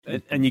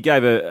And you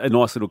gave a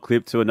nice little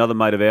clip to another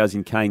mate of ours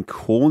in Kane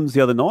Cornes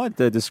the other night,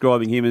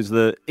 describing him as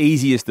the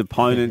easiest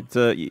opponent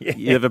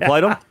you ever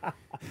played on.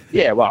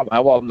 Yeah, well, mate,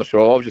 I'm not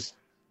sure. I'm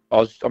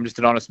just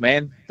an honest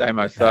man,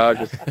 Damo. So I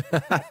just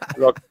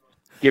got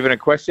given a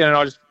question and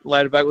I just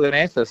laid it back with an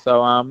answer.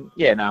 So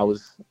it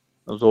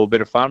was all a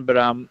bit of fun, but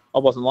I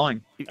wasn't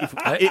lying.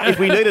 If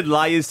we needed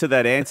layers to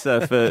that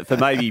answer for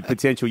maybe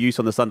potential use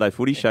on the Sunday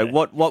Footy Show,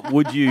 what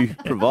would you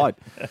provide?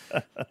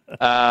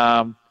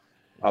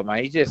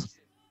 Mate,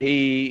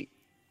 he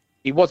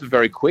wasn't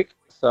very quick,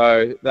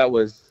 so that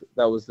was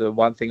the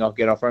one thing I'll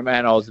get off him.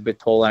 And I was a bit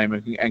taller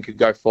than him and could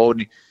go forward.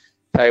 And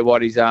tell you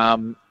what, his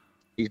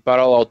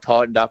butthole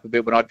tightened up a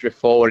bit when I drift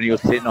forward, and he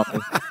was sitting on me.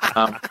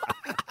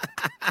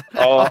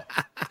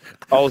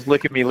 I was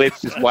licking my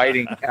lips, just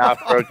waiting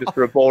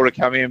for a ball to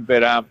come in,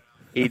 but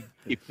he'd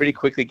pretty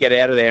quickly get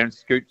out of there and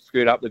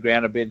scoot up the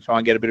ground a bit and try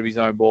and get a bit of his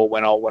own ball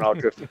when I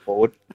drifted forward.